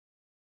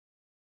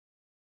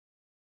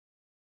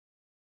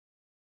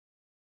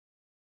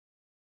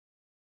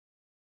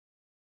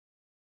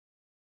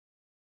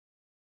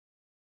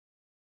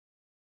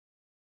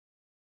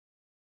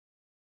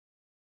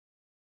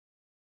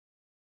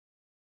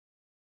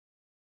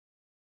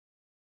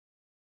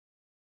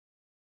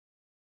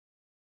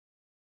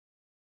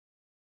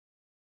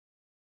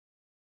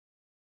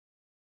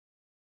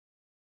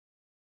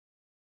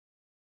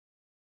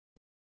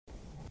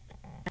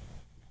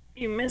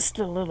You missed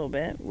a little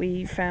bit.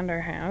 We found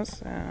our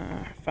house,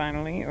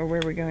 finally, or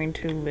where we're going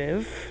to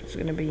live. It's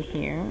gonna be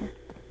here.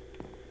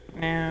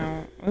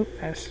 Now, oop,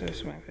 that's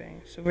just my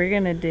thing. So we're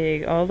gonna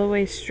dig all the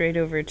way straight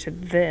over to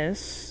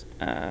this,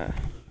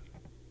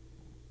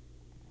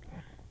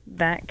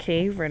 that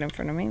cave right in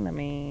front of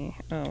me.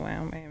 Oh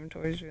wow, my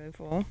inventory is really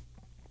full.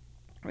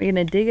 We're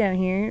gonna dig out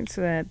here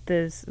so that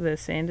the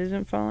sand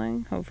isn't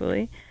falling,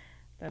 hopefully.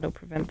 That'll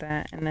prevent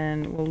that. And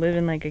then we'll live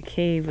in like a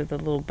cave with a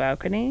little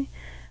balcony,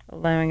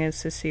 allowing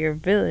us to see our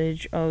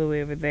village all the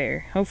way over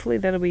there. Hopefully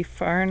that'll be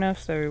far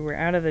enough so we're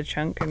out of the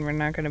chunk and we're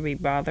not gonna be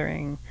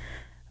bothering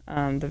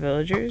the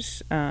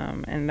villagers,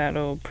 and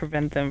that'll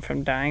prevent them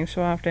from dying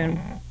so often.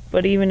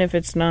 But even if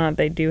it's not,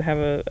 they do have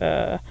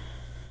a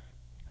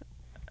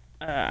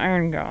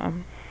iron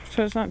golem,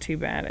 so it's not too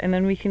bad. And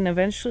then we can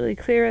eventually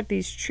clear out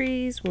these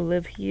trees. We'll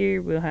live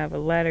here. We'll have a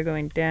ladder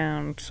going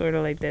down, sort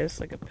of like this,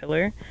 like a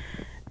pillar.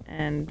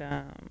 And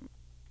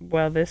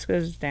while this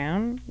goes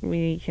down,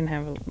 we can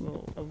have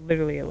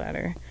literally a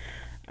ladder.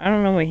 I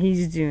don't know what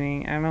he's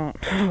doing. I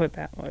don't know what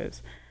that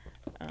was.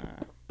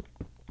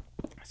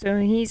 So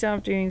he's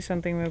off doing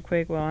something real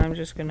quick while I'm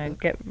just gonna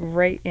get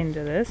right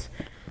into this.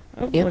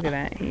 Oh, yep. Look at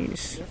that.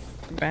 He's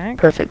back.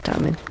 Perfect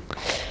timing.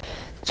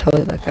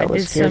 Totally like I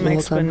was here the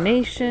whole time. I did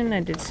some explanation.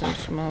 I did some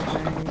small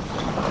things.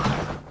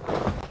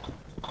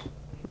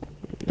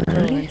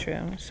 Little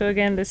intro. So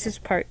again, this is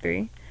part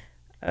 3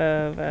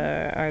 of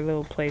our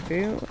little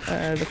playthrough.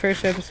 The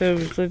first episode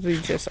was literally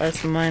just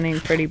us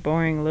mining, pretty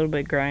boring, a little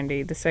bit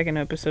grindy. The second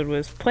episode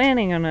was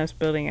planning on us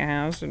building a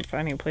house and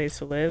finding a place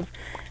to live,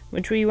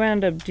 which we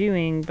wound up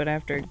doing, but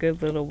after a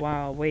good little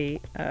while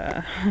wait,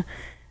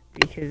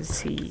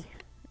 because he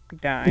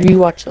died. If you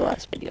watch the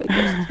last video,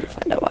 you'll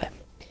find out why.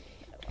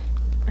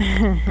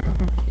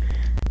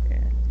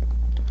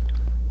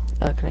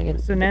 Can I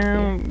get so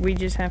now we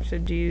just have to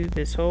do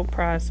this whole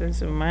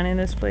process of mining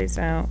this place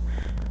out,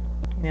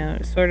 you know,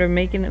 sort of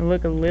making it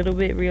look a little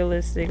bit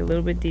realistic, a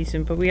little bit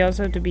decent, but we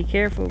also have to be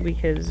careful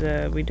because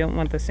we don't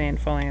want the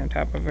sand falling on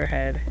top of our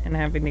head and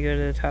having to go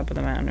to the top of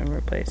the mountain and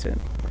replace it.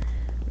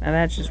 Now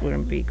that just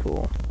wouldn't be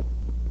cool.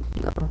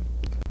 No.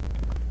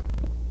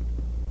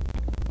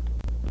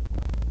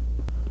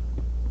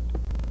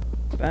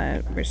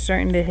 But we're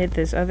starting to hit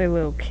this other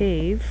little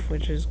cave,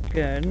 which is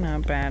good,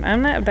 not bad.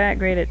 I'm not that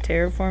great at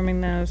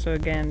terraforming though, so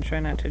again, try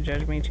not to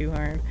judge me too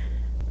hard.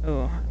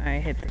 Oh, I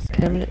hit the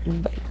sand. Permanent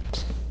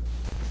invite.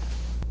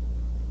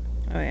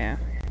 Oh yeah.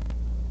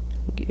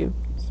 Thank you.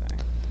 Sorry.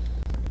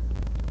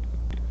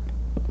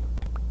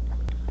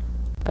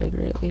 I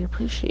greatly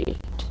appreciate it.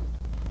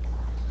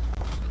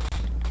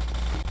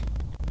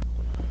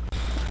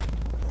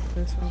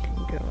 This one can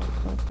go up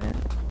a little bit.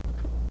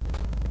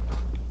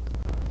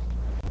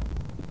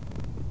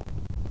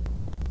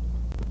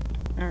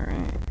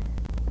 Alright.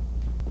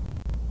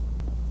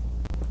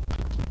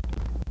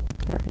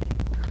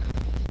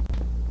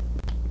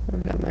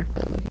 I've got my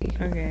phone looking.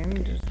 Okay,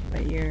 just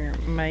let your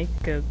mic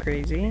go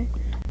crazy.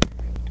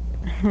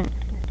 Are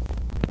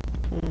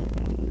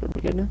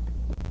we good now?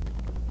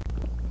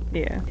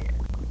 Yeah.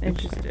 It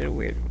just did a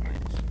weird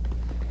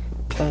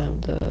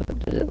noise.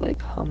 Did it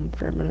like hum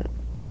for a minute?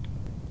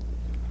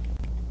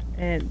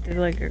 It did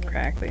like a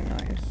crackly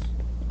noise.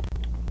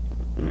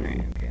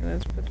 Alright, okay,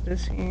 let's put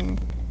this here.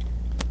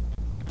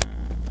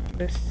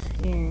 This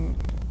here.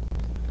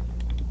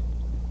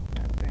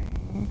 That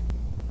thing.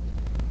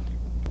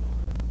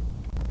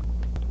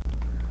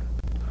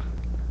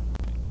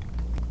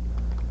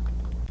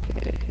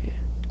 Okay.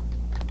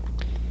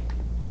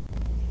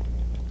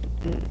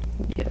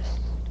 Yes.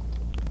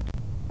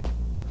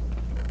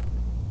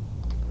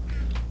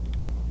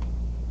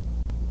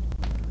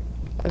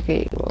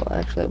 Okay, well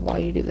actually while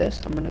you do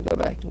this, I'm gonna go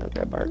back and go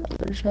grab our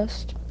other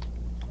chest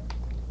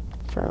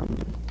from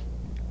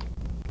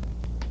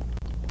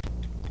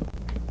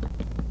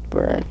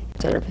where I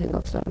set everything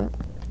else down at.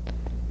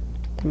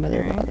 The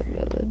mother of the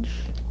village.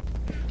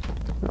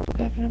 I'll be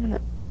back in a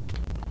minute.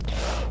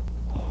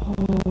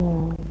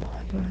 Oh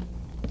my god.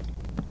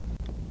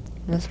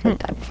 Let's put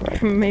that before I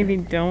Maybe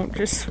don't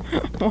just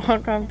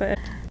walk off the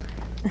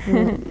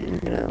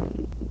you know,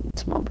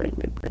 small brain,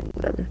 big brain,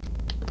 whatever.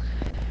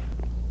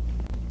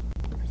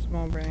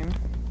 small brain.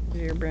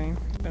 Your brain,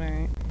 but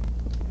alright.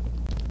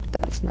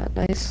 That's not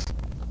nice.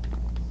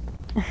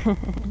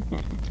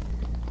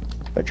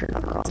 But you're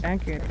not wrong. It's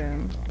accurate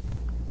then.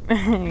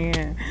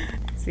 Yeah.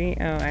 See?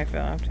 Oh, I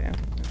fell off too.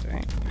 That's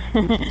right.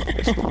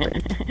 Small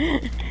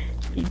brain.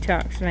 You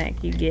talk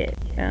smack, you get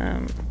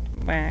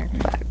whacked.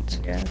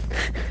 Fact. Yes.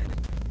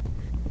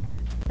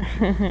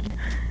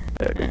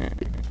 Okay.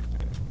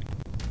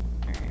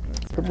 Alright,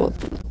 let's For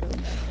both of them.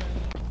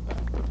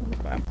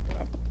 Alright.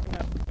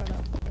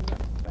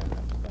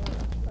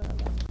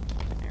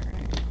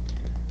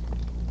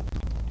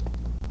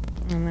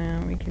 And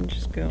then we can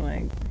just go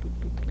like boop,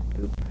 boop, boop,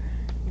 boop.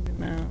 Even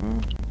though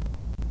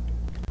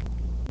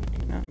we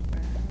do not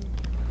bad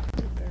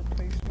with their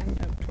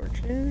placement of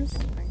torches.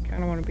 I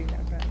kind of want to be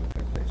that bad with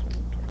their placement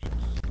of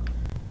torches.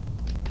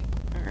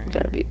 Alright.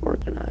 Gotta be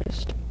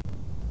organized.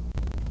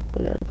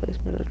 Without a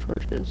placement of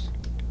torches.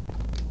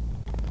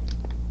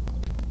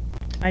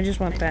 I just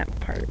want that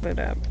part lit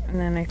up. And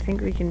then I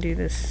think we can do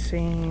the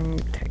same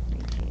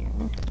technique here.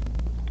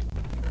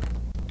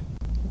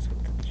 Let's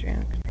put the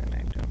junk that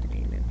I don't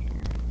need in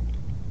here.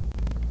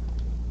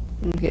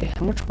 Okay,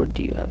 how much wood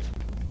do you have?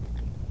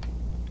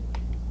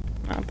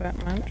 Not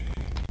that much.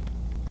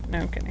 No,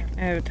 I'm kidding.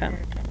 I have a ton.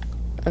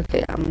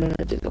 Okay, I'm gonna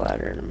do the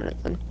ladder in a minute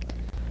then.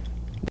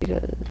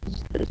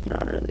 Because there's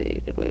not really a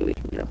good way we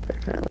can get up there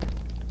currently.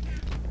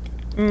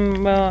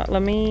 Well,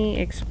 let me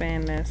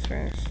expand this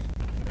first.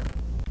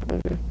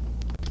 Okay.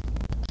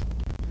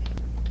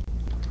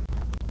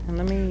 And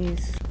let me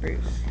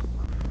spruce.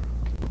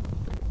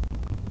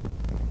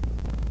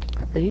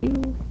 Are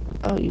you?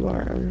 Oh, you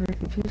are. I was very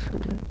confused for a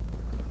minute.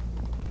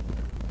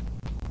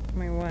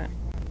 Wait, what?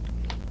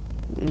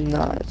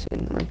 No, it's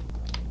in there.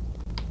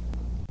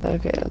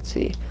 Okay, let's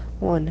see.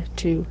 1,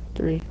 2,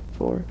 3,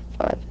 4,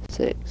 5,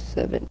 6,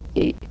 7,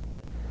 8.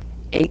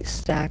 8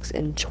 stacks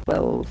and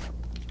 12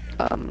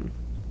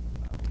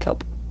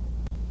 kelp.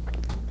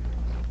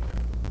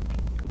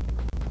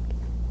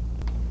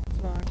 It's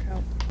a lot of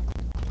help.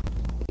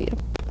 Yep.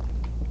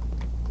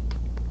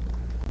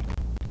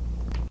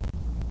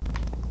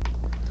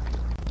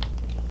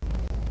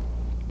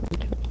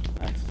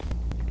 Nice.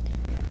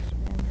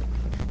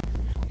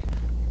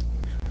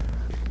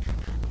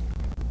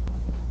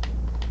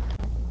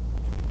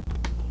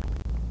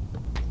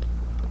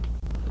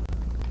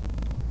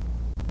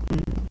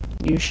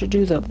 You should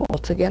do the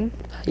vault again,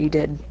 how you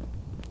did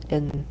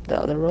in the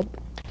other world.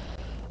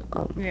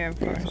 Yeah, of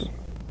course.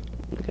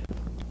 Okay.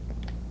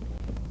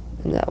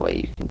 And that way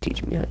you can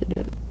teach me how to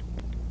do it.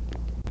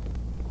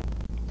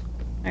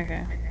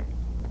 Okay.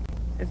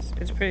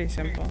 It's pretty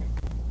simple.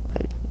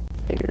 I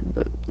figured,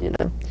 but, you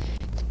know,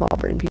 small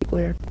brain people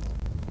here.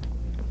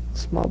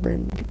 Small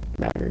brain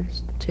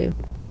matters, too.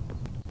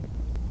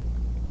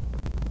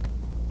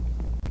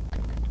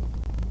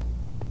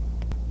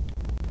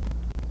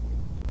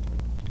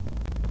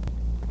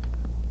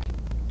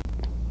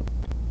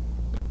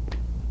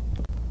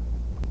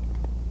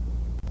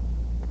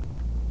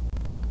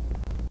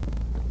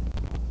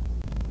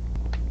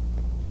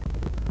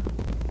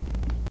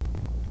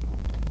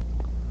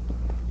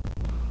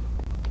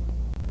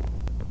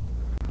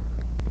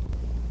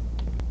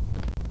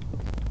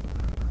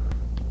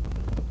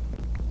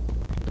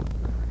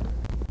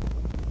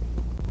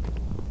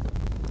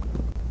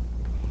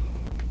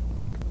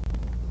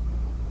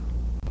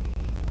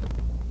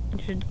 You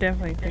should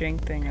definitely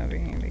drink thing over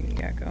here that you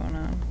got going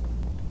on.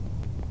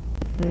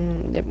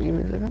 Yep, give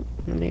me a second.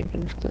 Let me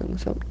finish cleaning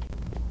this up.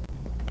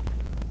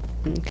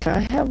 Can I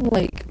have,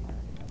 like,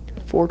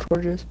 4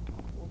 torches?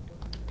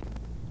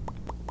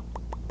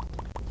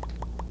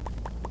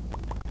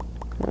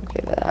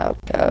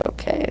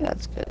 Okay,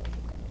 that's good.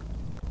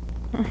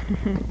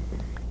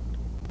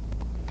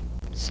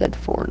 Said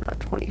 4, not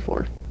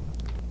 24.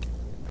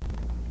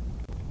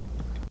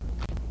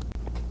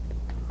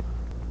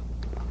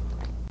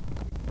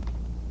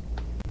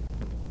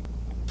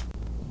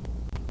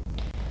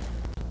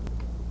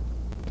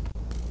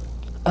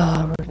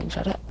 We're getting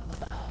shot at.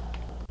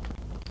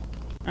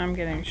 I'm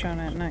getting shot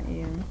at, not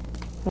you.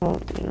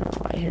 Well, you know,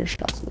 I hear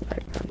shots in the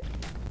background.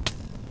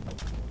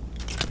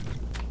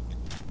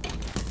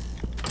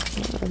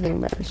 Nothing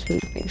matters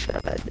who's getting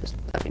shot at, just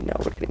let me know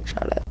we're getting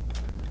shot at.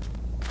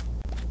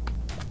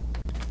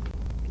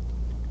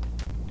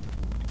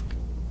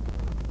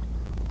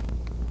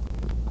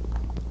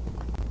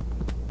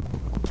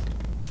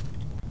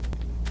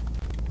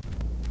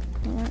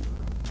 What?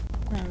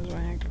 That was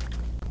whack.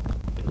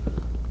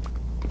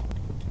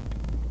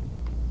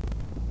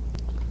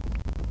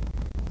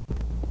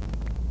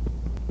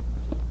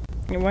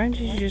 Why did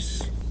you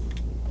just...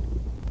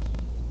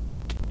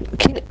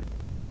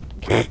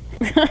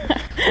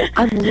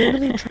 I'm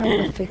literally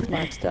trying to fix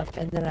my stuff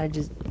and then I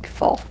just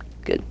fall.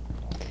 Good.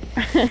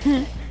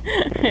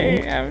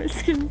 I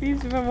was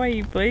confused about why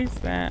you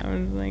placed that. I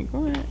was like,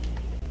 what?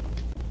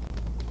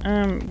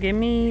 Give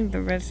me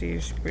the rest of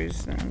your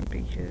spruce then,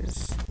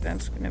 because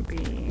that's gonna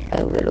be...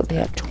 I literally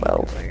have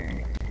 12.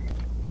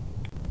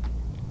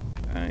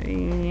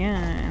 Yeah,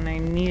 and I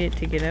need it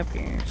to get up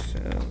here, so...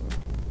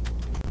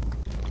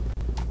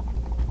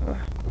 Ugh.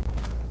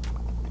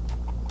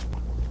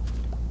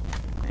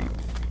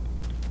 Thanks.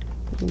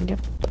 Yep.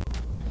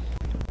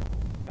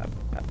 Up,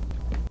 up,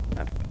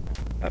 up,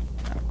 up,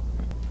 up.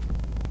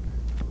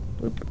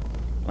 Bloop,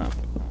 blump,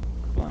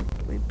 blump,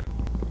 bleep.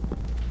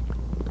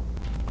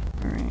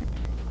 Alright.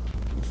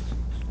 Let's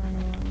start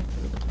along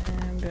with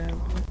and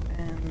bloop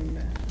and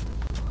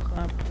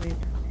blump, bleep.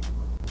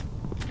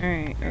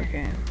 Alright,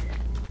 okay.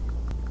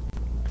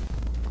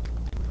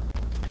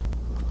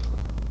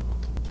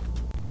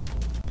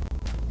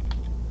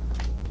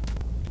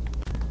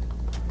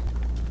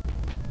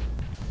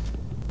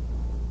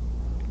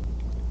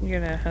 You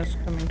got a house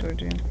coming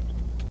towards you.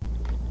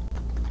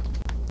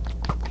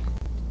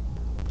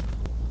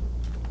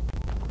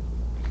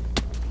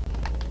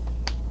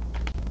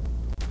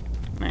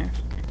 Nice.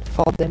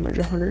 Fall damage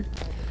 100.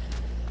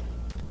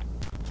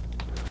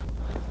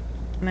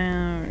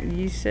 Now,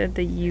 you said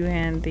that you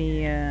had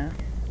the,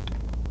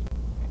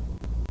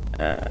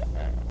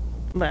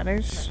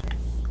 Ladders.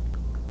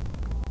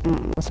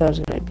 So I was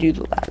gonna do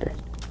the ladder.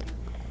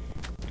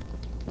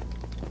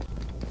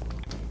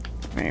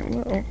 Right,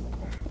 well,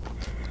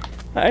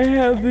 I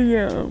have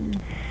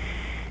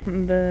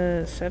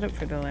the setup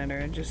for the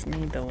ladder. I just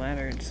need the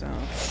ladder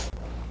itself.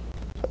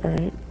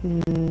 Alright.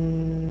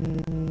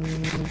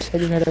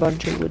 Said you had a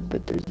bunch of wood,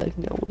 but there's like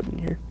no wood in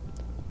here.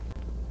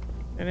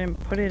 I didn't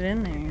put it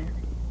in there.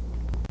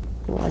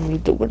 Well, I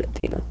need the wood,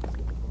 Athena.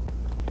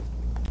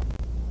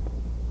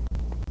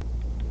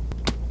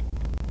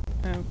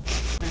 Oh,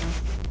 no.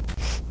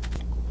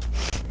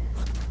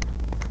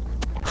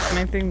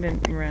 My thing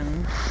didn't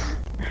run.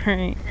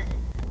 Alright.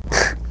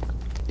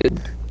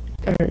 Good.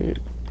 Alright.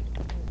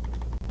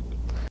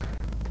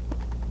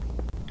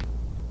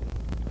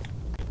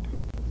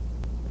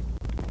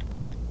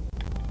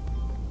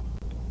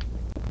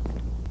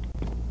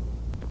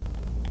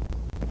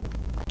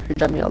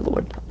 Drop me all the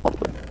wood. All the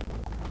wood.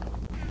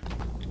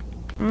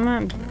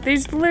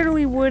 There's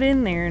literally wood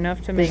in there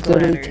enough to make There's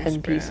literally ladders.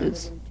 10 bro.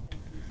 pieces.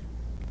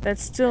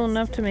 That's still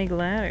enough to make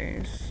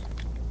ladders.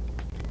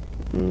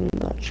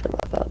 Not sure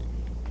about that.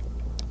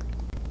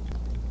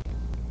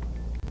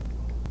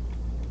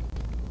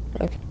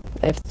 Okay.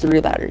 I have 3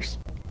 ladders.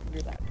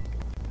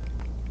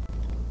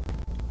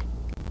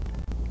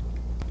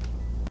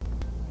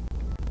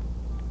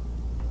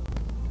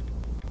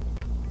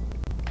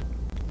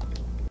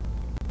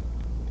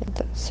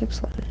 That's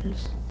 6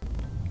 ladders.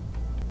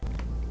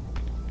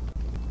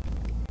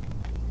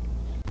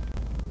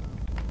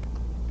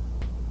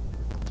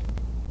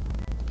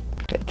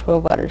 Okay,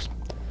 12 ladders.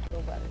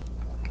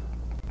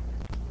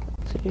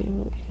 Let's see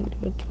what we can do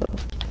with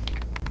 12.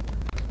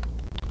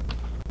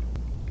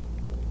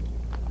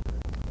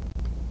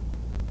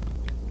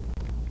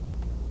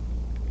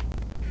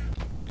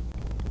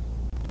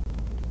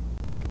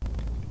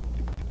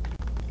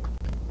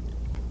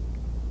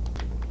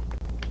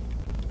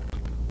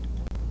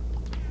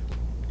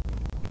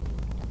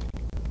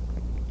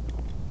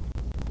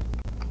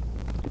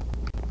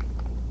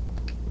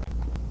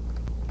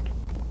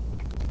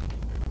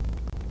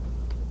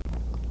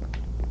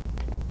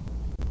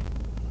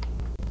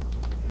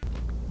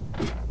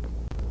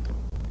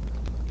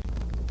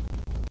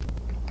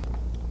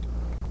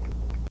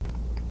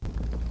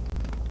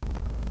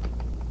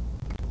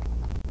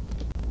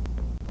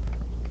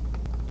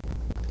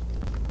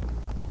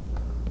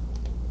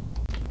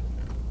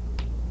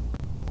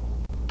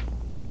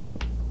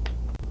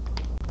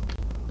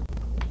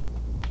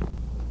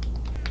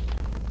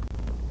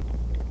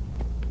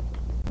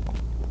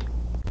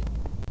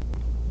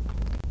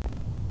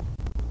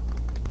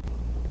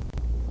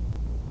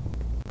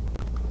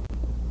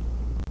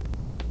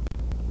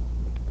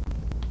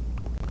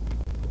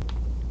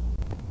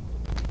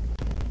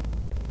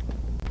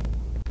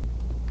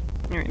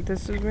 Alright,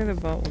 this is where the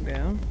vault will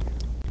go.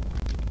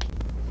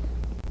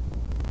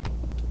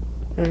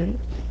 Alright.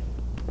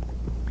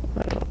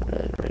 I don't know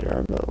where you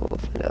are, but we'll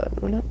find out in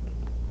a minute.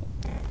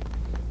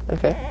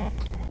 Okay.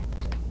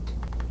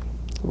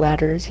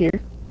 Ladder is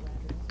here.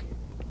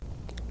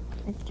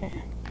 Okay.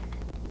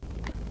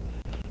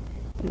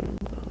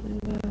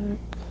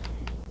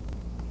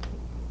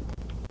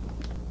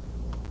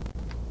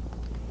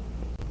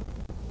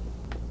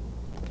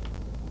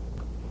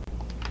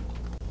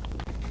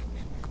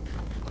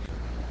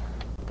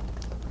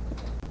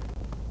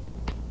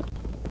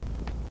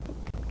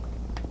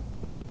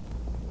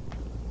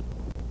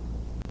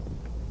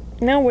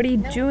 No, what are you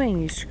doing?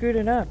 You screwed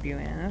it up, you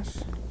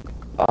ass.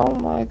 Oh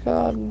my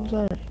god, I'm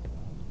sorry.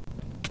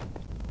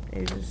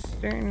 There's a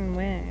certain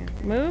way.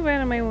 Move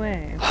out of my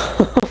way.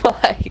 Oh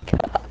my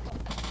god.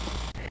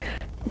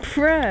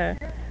 Bruh.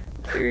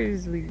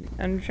 Seriously,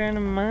 I'm trying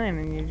to mine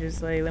and you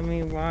just like, let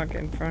me walk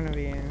in front of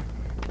you.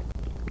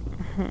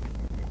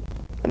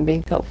 I'm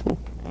being helpful.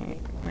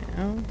 Right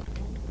now,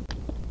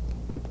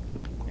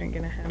 you're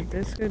gonna have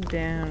this go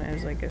down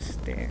as like a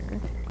stair.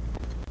 And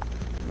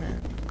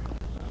then,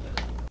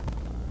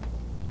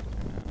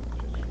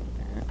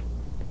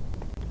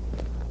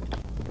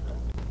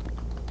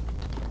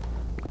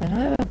 And I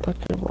have a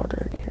bucket of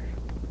water in here.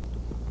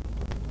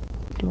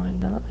 Do I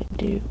not? I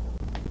do.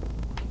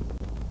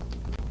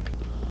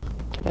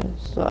 Okay,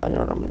 so I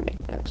know what I'm gonna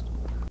make next.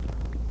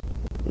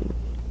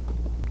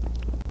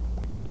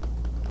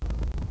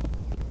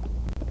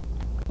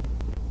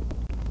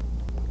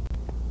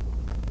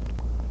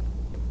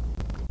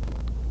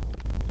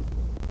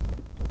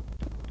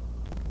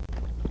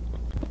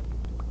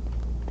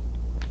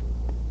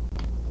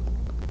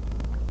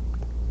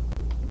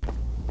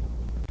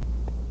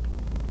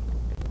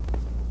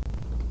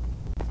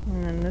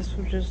 and then this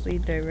will just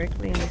lead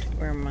directly into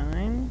our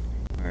mine,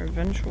 our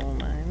eventual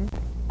mine.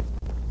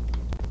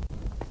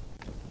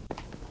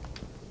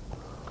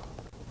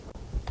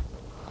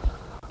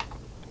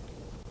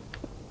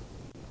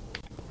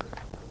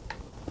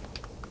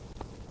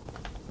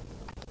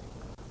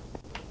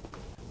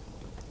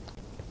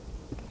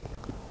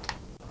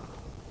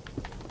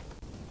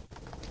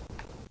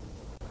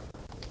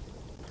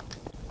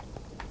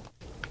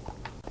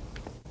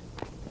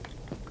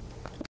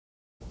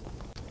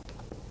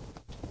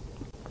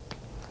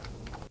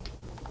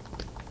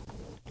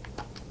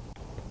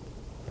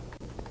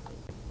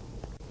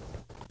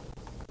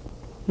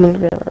 I'm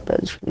gonna grab our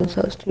beds from this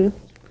house too.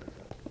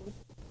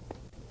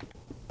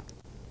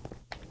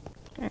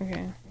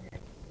 Okay.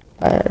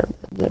 By our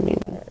beds, I mean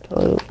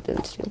totally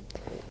didn't steal.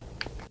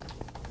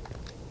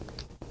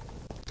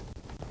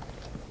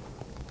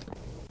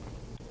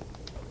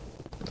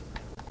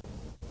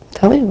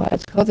 Tell me why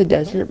it's called the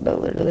desert, but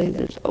literally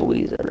there's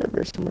always a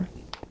river somewhere.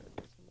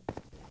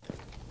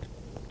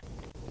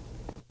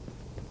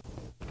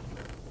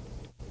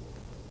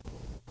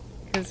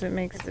 Because it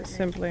makes it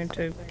simpler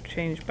to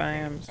change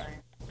biomes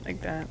like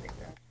that.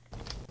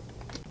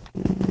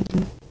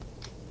 Mm-hmm.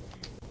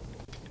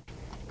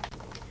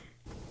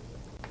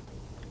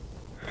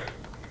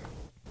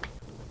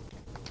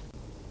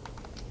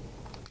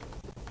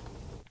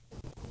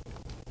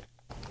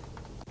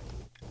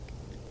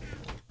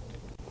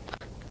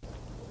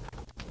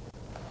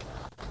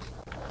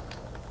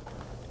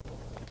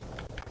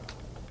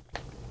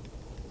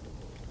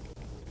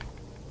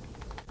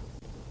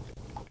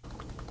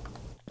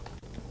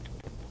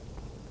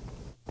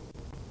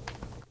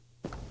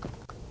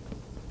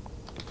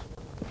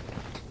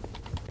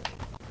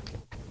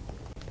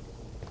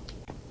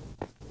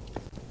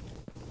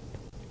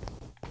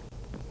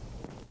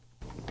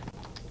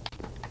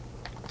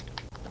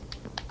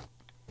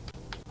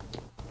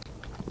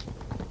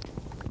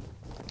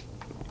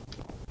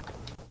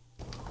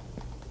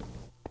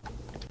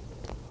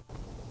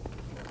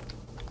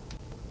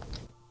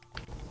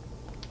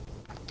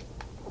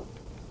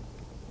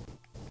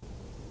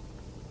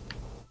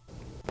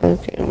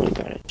 Okay, we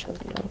got each other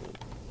now.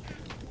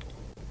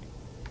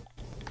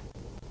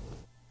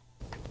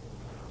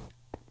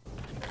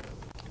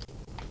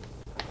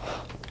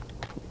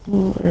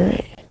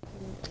 Alright.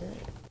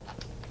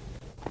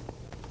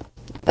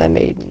 I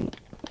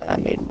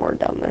made more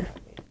down there.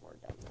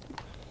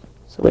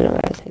 So we don't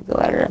gotta take the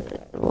ladder up.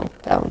 Well,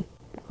 down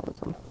all of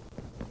them.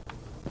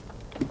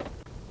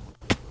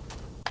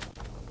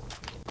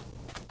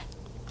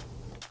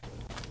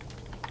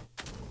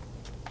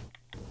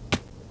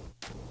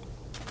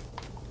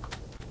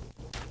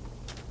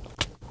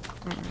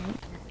 Alright.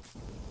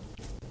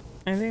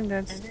 I think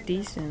that's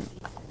decent.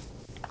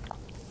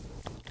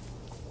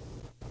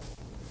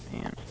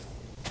 Man.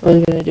 I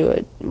was gonna do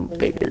it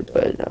bigger,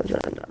 but I was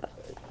running out of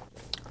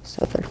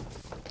stuff there.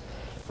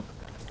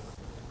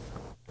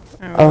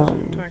 I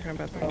was talking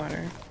about the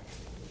water.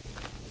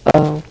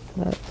 Oh,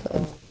 that's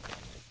Talking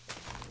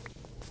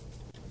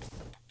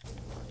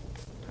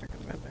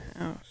about the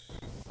house.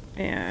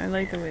 Yeah, I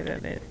like the way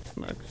that it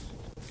looks.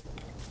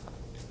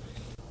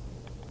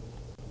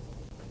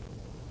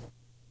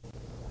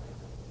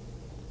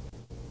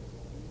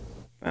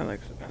 That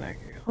looks about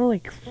accurate. Holy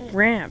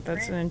crap,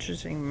 that's an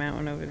interesting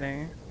mountain over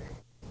there.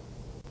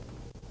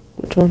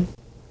 which one?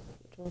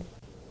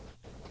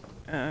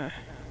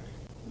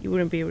 You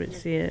wouldn't be able to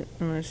see it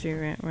unless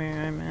you're at where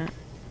I'm at.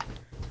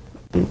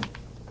 You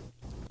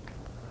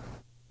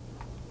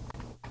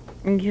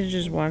could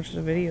just watch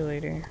the video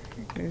later.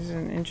 There's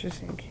an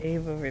interesting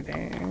cave over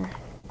there.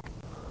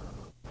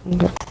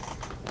 Okay.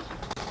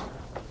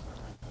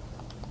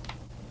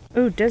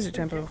 Ooh, desert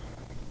temple.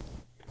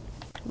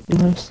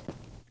 Nice.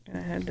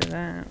 Gonna head to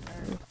that.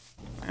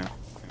 Wow.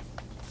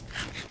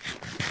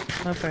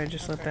 I love how I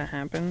just let that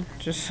happen.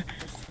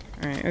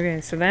 Alright,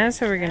 okay, so that's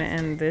how we're gonna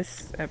end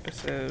this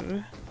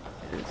episode.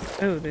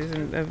 Oh, there's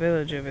a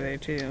village over there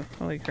too.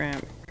 Holy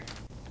crap.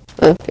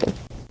 Okay.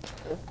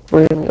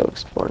 We're gonna go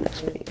explore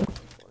next video.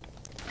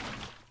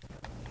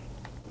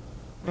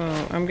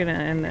 Well, I'm gonna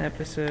end the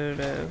episode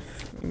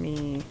of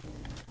me.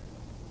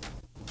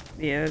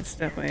 Yeah, it's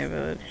definitely a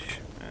village.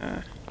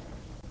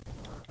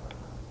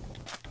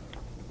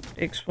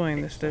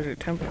 Exploring this desert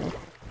temple.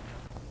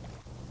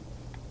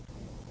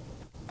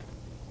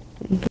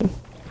 Okay.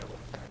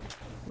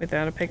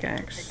 Without a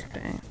pickaxe.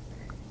 Dang.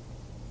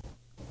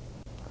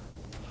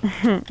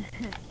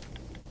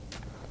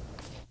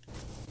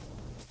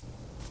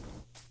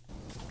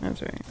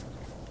 That's right.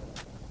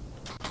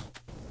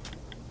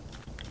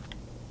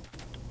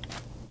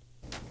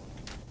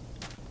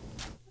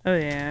 Oh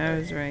yeah, I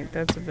was right.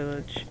 That's a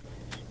village.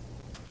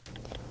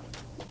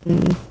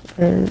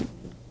 And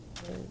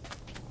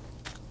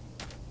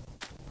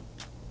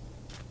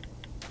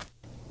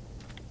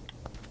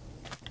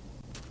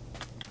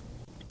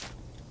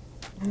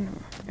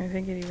I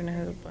think it even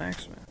has a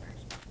blacksmith.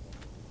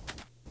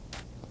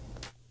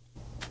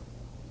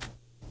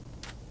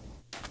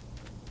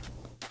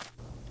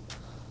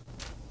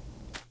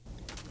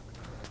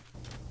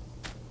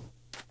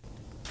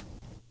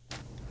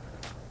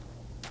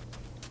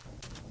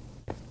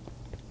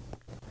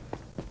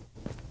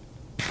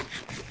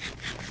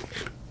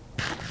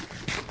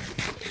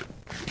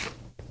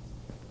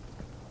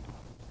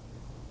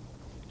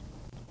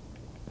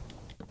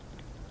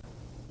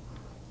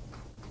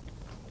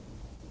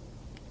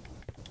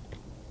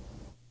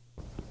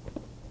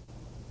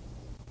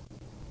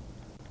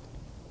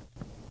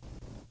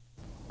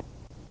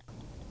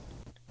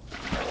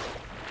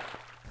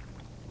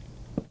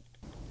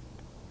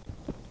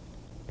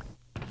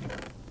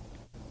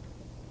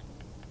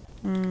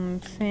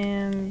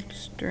 Sand,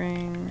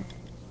 string.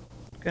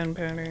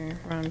 gunpowder,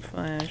 rotten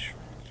flesh,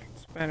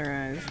 spider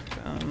eyes,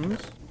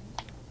 bones,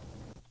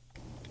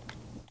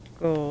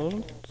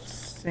 gold,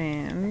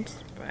 sand,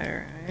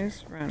 spider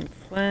eyes, rotten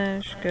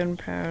flesh,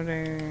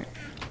 gunpowder,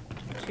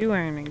 2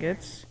 iron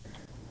ingots,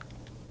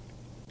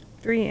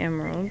 3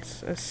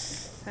 emeralds, a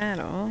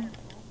saddle,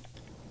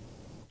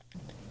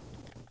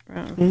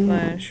 rotten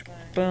flesh,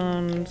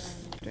 bones,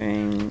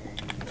 string,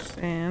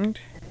 sand.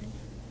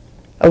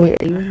 Oh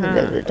wait, are you in the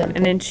desert temple?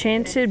 An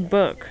enchanted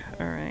book.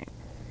 Alright.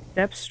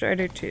 Depth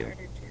Strider 2.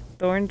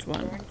 Thorns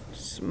 1.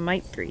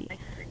 Smite 3.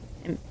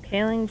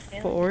 Impaling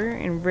 4.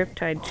 And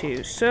Riptide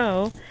 2.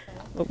 So,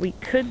 what we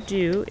could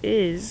do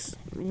is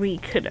we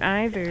could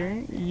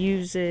either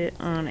use it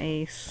on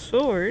a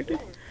sword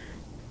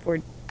for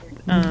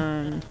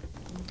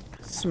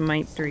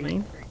Smite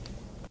 3.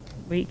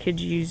 We could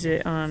use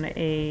it on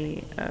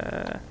a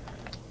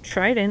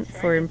trident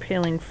for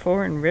Impaling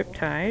 4 and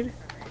Riptide.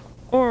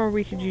 Or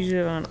we could use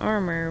it on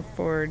armor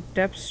for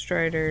Depth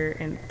Strider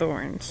and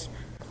Thorns.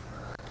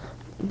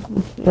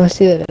 I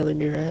see that village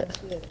you're at.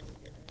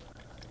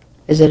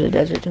 Is it a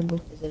desert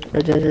temple? Or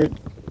a desert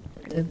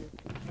thing?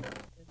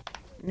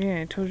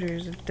 Yeah, I told you it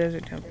was a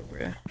desert temple,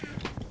 bruh.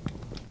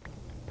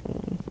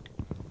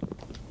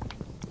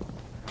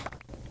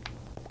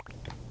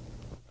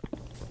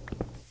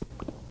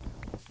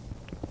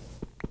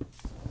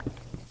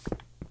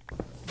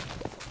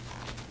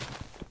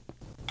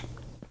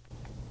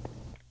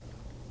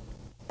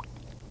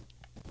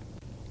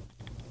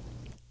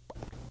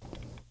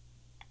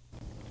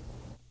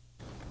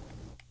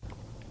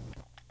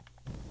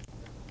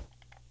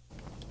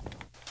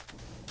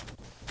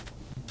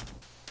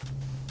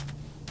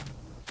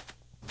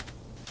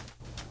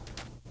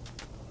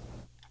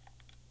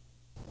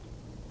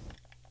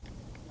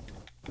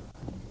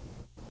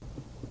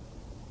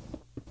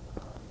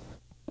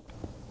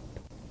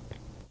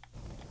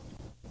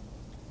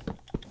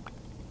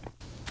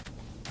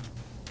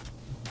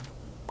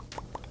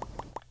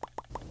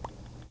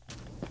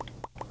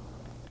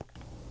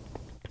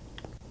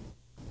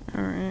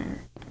 Alright,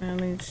 now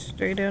leads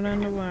straight out on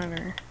the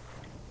water.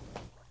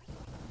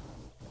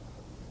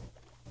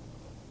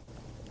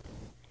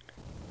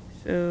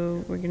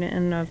 So we're gonna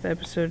end off the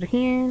episode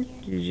here.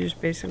 You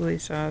just basically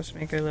saw us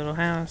make our little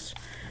house.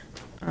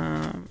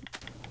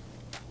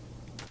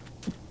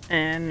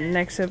 And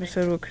next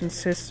episode will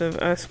consist of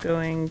us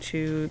going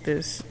to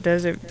this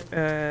desert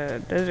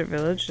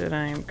village that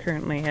I am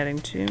currently heading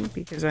to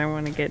because I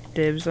want to get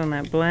dibs on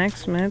that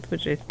blacksmith,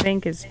 which I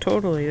think is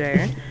totally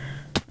there.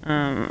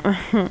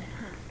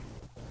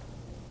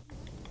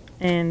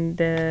 And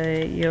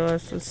you'll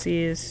also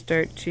see us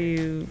start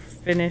to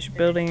finish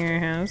building our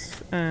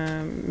house,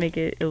 make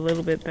it a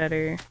little bit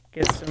better,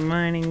 get some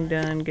mining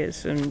done, get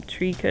some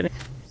tree cutting,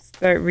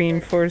 start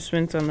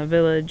reinforcements on the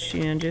village,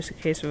 you know, just in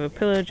case of a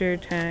pillager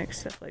attack,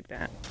 stuff like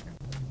that.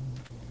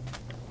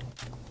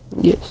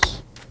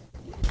 Yes.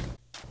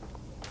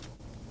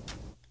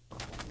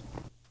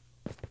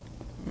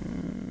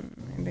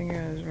 I think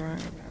I was wrong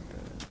about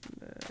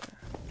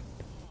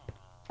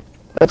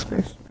That's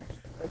nice.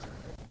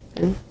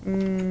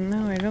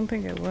 No, I don't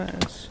think it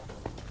was.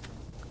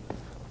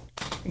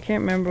 I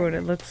can't remember what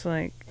it looks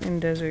like in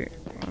desert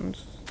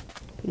ones.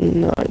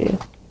 No idea.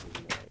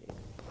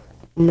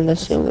 I'm gonna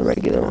assume the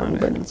regular one,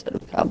 but instead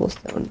of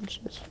cobblestone, it's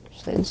just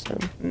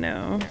sandstone.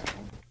 No.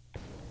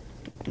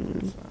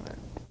 That's not it.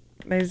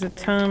 There's a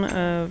ton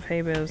of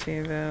hay bales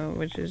here, though,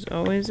 which is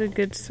always a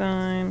good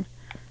sign.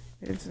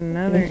 There's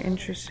another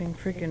interesting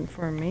freaking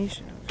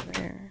formation over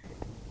there.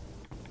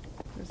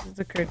 This is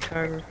the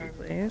cartography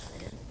place.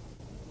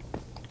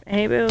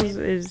 Hay bales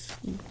is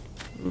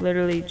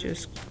literally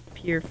just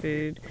pure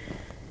food.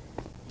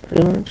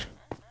 Pretty much.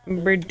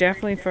 We're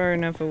definitely far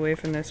enough away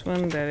from this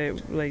one that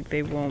it like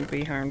they won't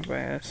be harmed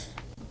by us,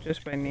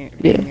 just by being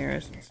near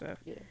us and stuff.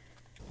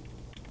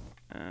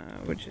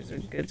 Which is a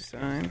good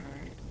sign.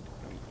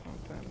 Don't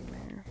pump that in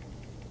there.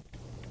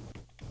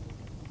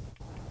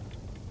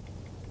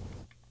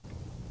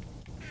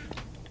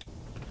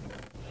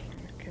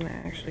 Can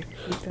I actually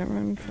keep that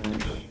run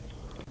flash?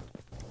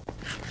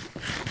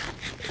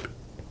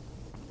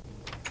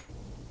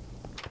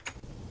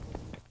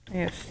 I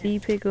have sea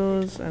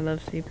pickles. I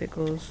love sea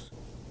pickles.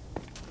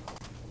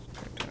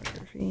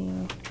 Cartography.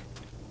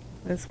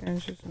 This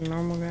guy's just a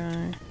normal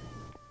guy.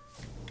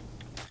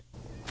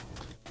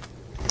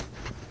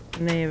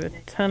 And they have a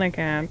ton of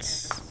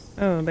cats.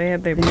 Oh, they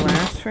have their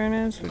blast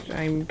furnace, which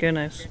I'm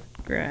gonna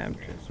grab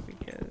just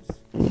because.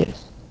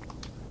 Yes.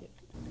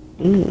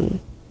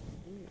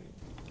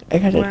 I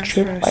got a Blast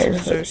tripwire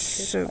furnaces hook. are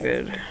so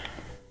good.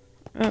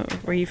 Oh,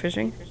 were you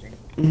fishing?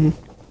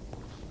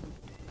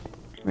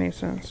 Makes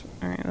sense.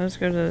 Alright, let's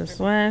go to this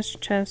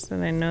last chest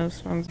that I know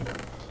spawns.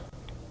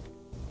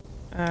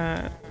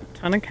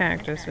 Ton of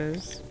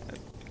cactuses,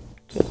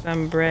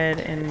 some bread,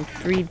 and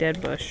 3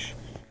 dead bush.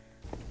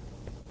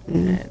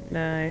 And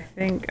I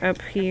think up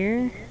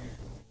here,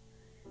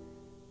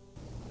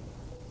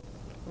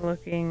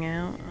 looking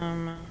out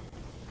on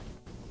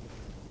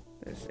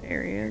this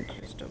area,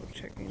 just double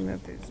checking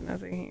that there's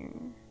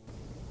nothing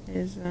here,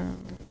 is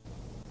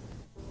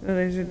Oh,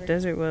 there's a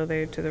desert well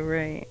there to the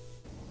right.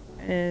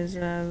 Is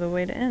the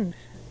way to end.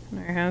 And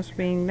our house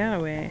being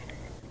that way.